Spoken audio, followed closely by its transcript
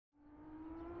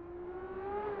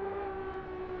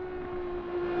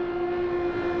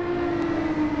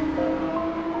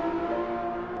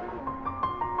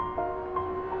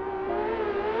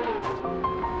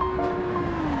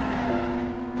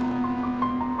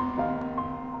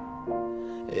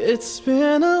It's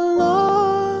been a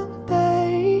long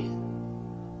day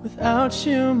without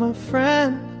you, my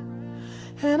friend,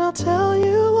 and I'll tell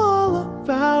you all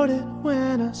about it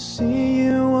when I see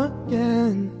you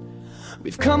again.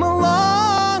 We've come a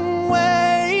long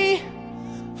way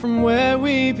from where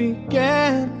we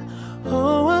began.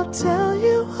 Oh, I'll tell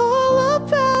you all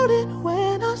about it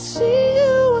when I see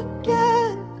you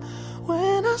again.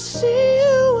 When I see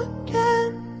you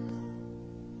again.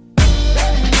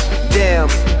 Damn,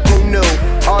 who knew?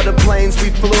 All the planes we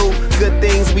flew, good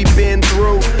things we've been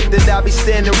through, that I'll be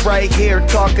standing right here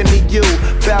talking to you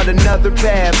about another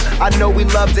path. I know we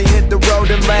love to hit the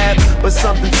road and laugh, but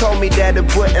something told me that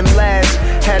it wouldn't last.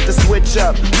 Had to switch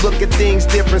up, look at things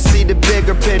different, see the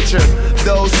bigger picture.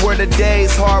 Those were the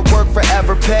days, hard work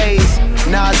forever pays.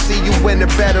 Now I see you in a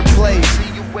better place.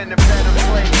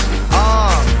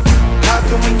 How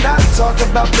can we not talk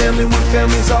about family when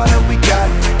family's all that we got?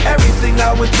 Everything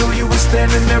I went through, you were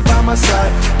standing there by my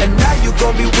side, and now you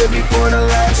gon' be with me for the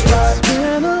last ride. It's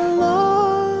been a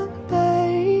long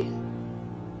day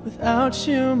without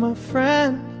you, my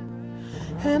friend,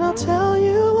 and I'll tell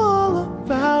you all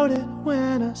about it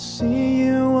when I see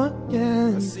you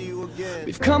again.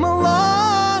 We've come a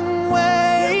long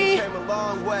way,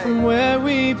 from where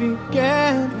we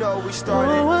began. Oh,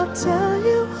 I'll tell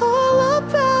you all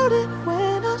about it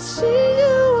when I see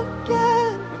you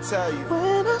again.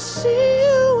 When I see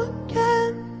you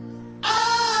again.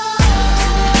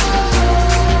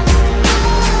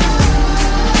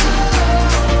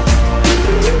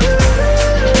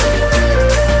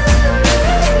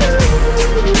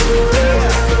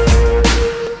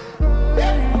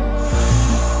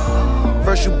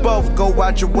 First you both go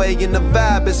out your way and the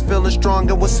vibe is feeling strong,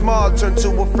 and what's small turn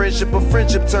to a friendship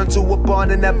turn to a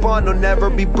bond, and that bond will never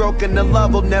be broken, the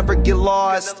love will never get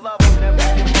lost.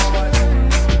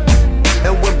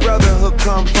 And when brotherhood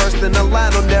come first, then the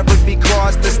line will never be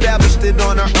crossed. Established it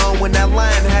on our own when that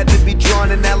line had to be drawn,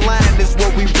 and that line is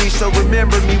what we reach, so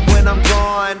remember me when I'm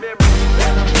gone.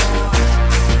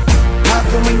 How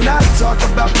can we not talk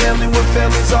about family when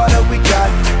family's all that we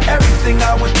got? Everything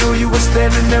I went through, you were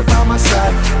standing there by my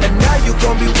side, and now you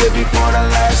gon' be with me for the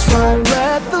last ride. So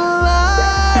let the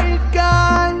light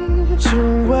guide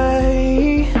your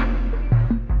way,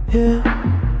 yeah.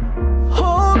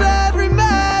 Hold every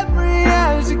memory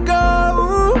as you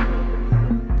go,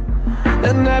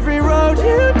 and every road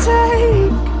you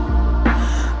take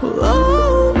will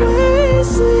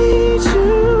always lead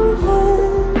you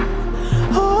home.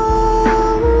 Oh,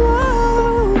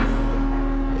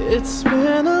 it's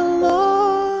been a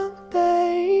long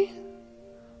day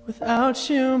without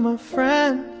you, my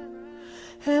friend,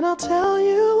 and I'll tell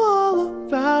you all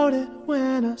about it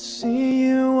when I see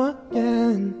you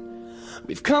again.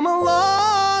 We've come a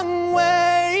long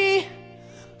way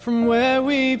from where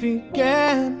we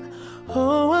began.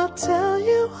 Oh,